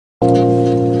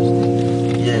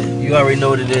already know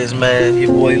what it is, man.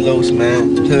 Your boy Los,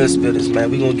 man. Hood Spitters, man.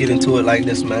 We gonna get into it like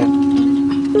this, man. You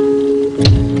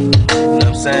know what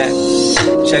I'm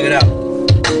saying? Check it out.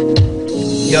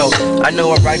 Yo, I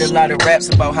know I write a lot of raps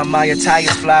about how my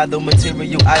attires fly, though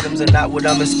material items are not what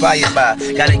I'm inspired by.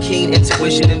 Got a keen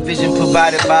intuition and vision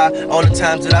provided by all the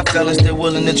times that I fell and still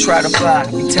willing to try to fly.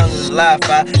 Be telling a lie if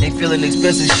I ain't feeling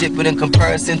expensive shit, but in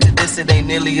comparison to this, it ain't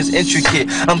nearly as intricate.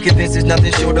 I'm convinced it's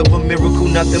nothing short of a miracle,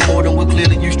 nothing more than what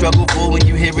clearly you struggle for. When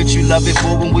you hear it, you love it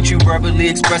more than what you verbally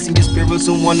expressing your spirits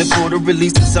on one accord, or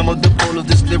releasing some of the pull of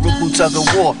this lyrical tug of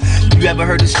war. You ever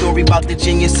heard a story about the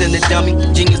genius and the dummy?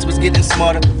 Genius was getting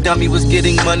smarter, dummy was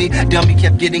getting money, dummy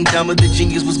kept getting dumber. The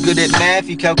genius was good at math,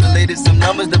 he calculated some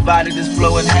numbers, divided his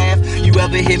flow in half. You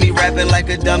ever hear me rapping like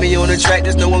a dummy on a track?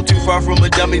 There's no one too far from a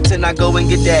dummy till I go and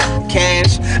get that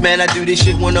cash. Man, I do this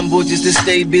shit when I'm bored just to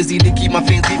stay busy, to keep my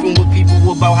fans beefing with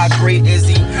people about how great is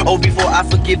he. Oh, before I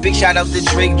forget, big shout out to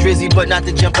Drake Drizzy, but not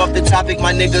to jump off the topic,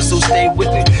 my nigga, so stay with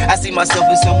it. I see myself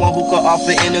as someone who can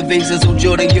offer innovations. So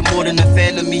Jordan, you're more than a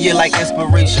fan of me, you're like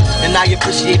inspiration. And I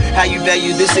appreciate how you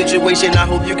value this situation. I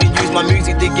hope you can use my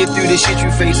music to get through the shit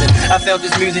you facing. I felt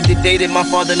this music the day that my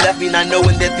father left me, not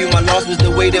knowing that through my loss was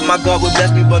the way that my God would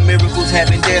bless me. But miracles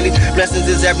happen daily, blessings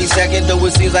is every second, though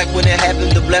it seems like when it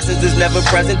happened, the blessings is never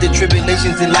present. The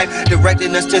tribulations in life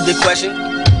directing us to the question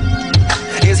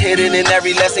is hidden in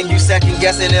every lesson. You second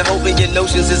guessing and hoping your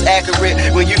notions is accurate.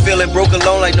 When you feeling broke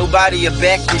alone like nobody will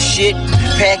back your shit,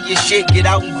 pack your shit, get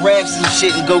out and grab some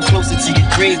shit and go closer to your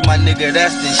dreams, my nigga.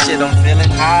 That's the shit. I'm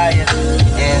feeling higher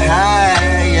and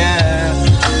higher.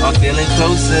 I'm feeling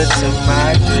closer to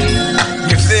my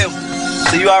dreams. You feel me?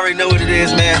 So you already know what it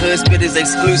is, man. Hood Spitters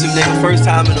exclusive, nigga. First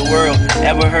time in the world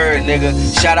ever heard, nigga.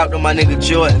 Shout out to my nigga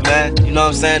Jordan, man. You know what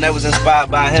I'm saying? That was inspired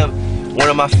by him. One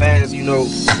of my fans, you know,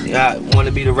 I want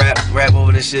to be the rap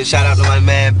over this shit. Shout out to my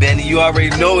man Benny. You already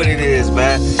know what it is,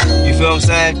 man. You feel what I'm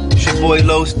saying? It's your boy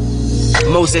Los.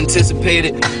 Most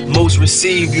anticipated, most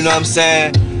received, you know what I'm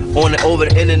saying? Over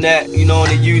the internet, you know, on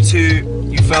the YouTube.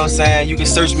 You feel what I'm saying? You can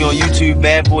search me on YouTube,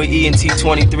 Bad Boy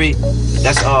ENT23.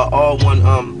 That's all one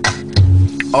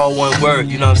word,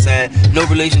 you know what I'm saying? No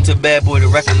relation to Bad Boy, the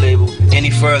record label, any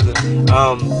further.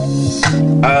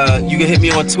 You can hit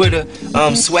me on Twitter,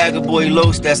 Swagger Boy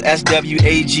Los, that's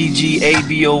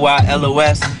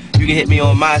SWAGGABOYLOS. You can hit me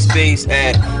on MySpace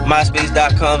at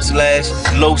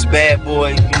myspace.com/LosBadBoy.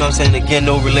 You know what I'm saying? Again,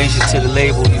 no relation to the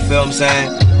label, you feel what I'm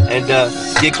saying? And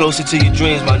get closer to your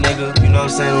dreams, my nigga. You know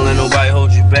what I'm saying? Don't let nobody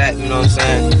hold you back, you know what I'm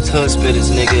saying? It's Hood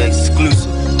Spitters, nigga, exclusive.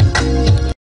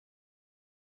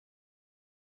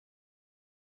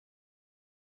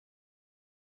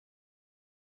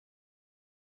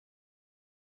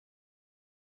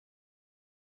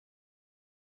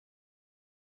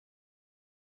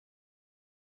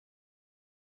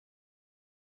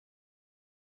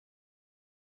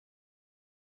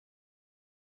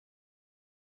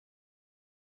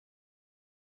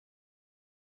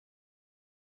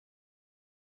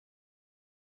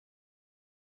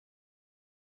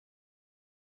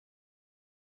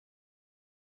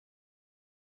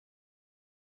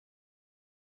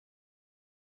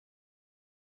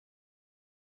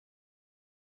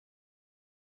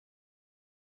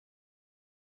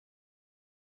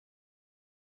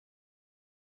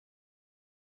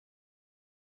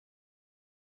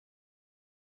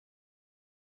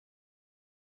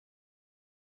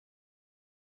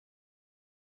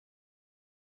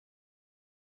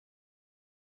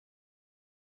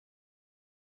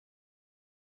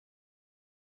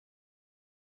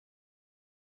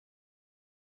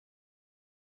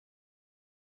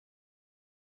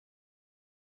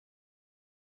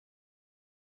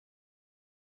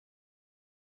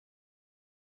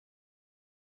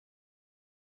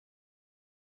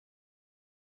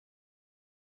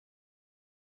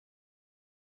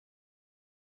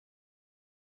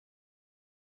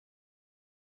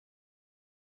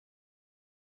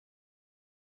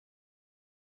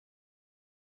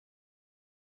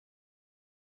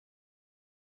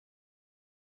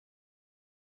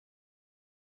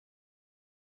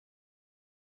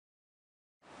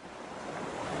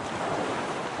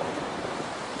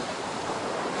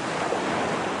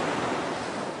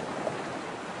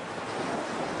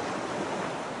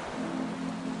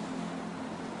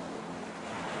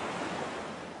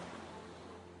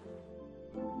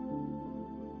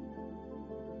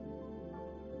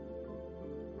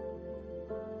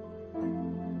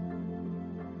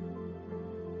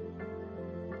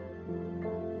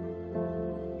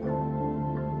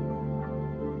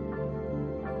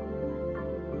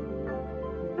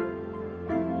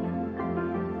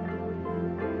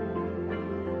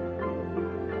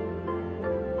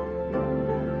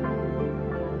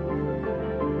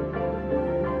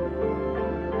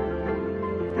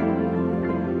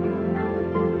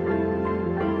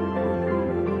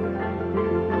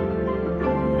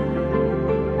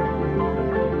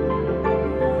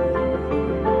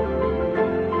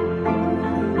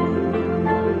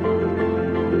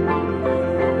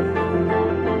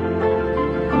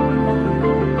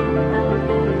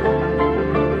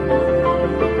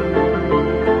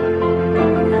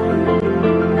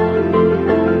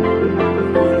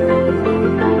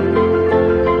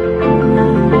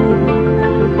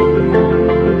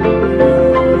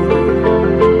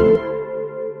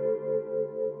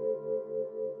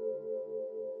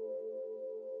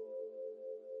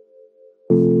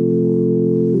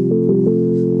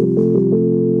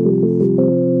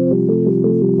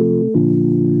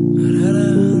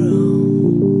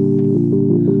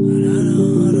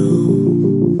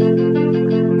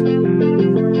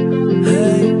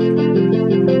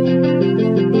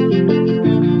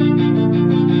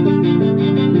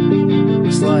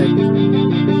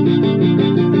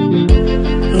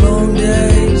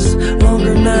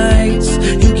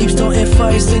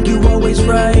 always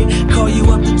right. Call you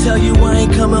up to tell you I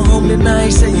ain't coming home tonight.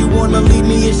 Say you wanna leave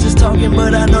me, it's just talking,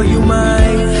 but I know you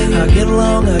might. I get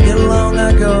along,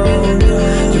 I go.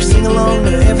 You sing along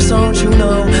to every song you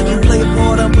know. You play a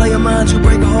part, I'm playing mine. You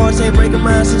break a heart, ain't breaking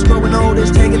mine. Since growing old,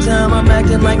 it's taking time. I'm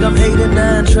acting like I'm 8 or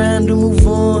 9, trying to move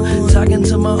on. Talking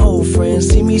to my old friends,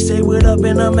 see me say what up,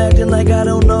 and I'm acting like I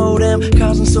don't know them.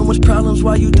 Causing so much problems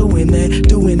while you doing that,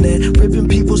 doing that. Ripping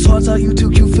people's hearts out, you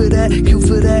too cute for that, cute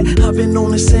for that. I've been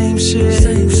on the same shit.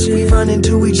 We run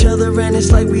into each other and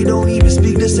it's like we don't even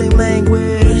speak the same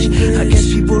language. I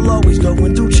guess people always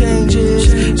going through changes.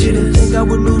 Didn't think I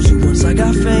would lose you once I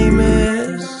got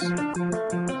famous.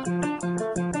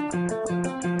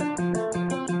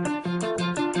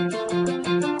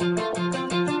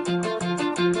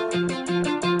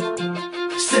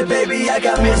 Said, baby, I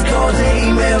got missed calls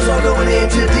and emails, all going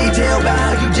into detail about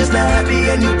how you just not happy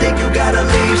and you think you gotta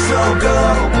leave. So go,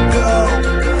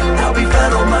 I'll be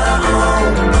fine on my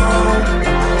own.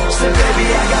 Said, baby,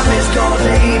 I got missed calls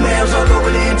and emails, all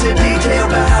going into detail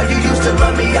about how you used to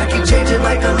love me. I keep changing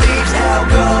like the leaves. Now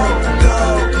go,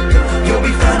 you'll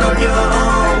be fine on your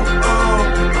own.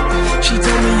 She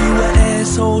told me you an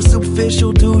asshole,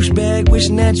 superficial douchebag,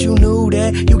 wishing that you knew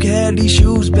that you could have these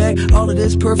shoes back, all of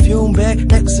this perfume back,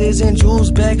 necklaces and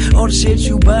jewels back, all the shit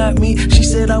you bought me. She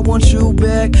said I want you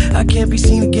back. I can't be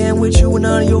seen again with you and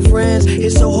none of your friends.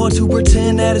 It's so hard to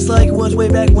pretend that it's like it was way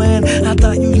back when. I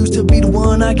thought you used to be the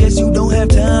one. I guess you don't have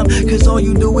time, cause all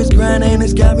you do is grind and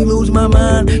it's got me losing my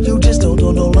mind. You just don't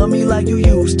love me like you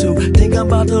used to. Think I'm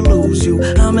about to lose you.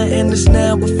 I'ma end this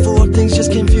now before things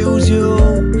just confuse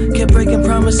you. Kept breaking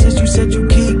promises you said you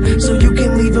keep, so you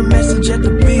can leave a message at the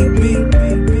beep.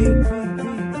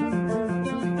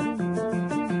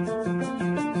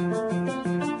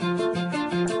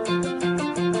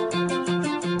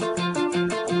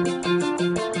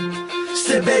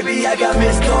 Said, baby, I got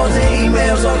missed calls and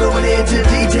emails, all going into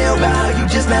detail about how you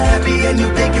just not happy and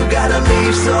you think you gotta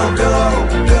leave. So go,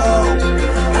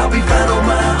 I'll be fine on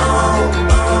my own.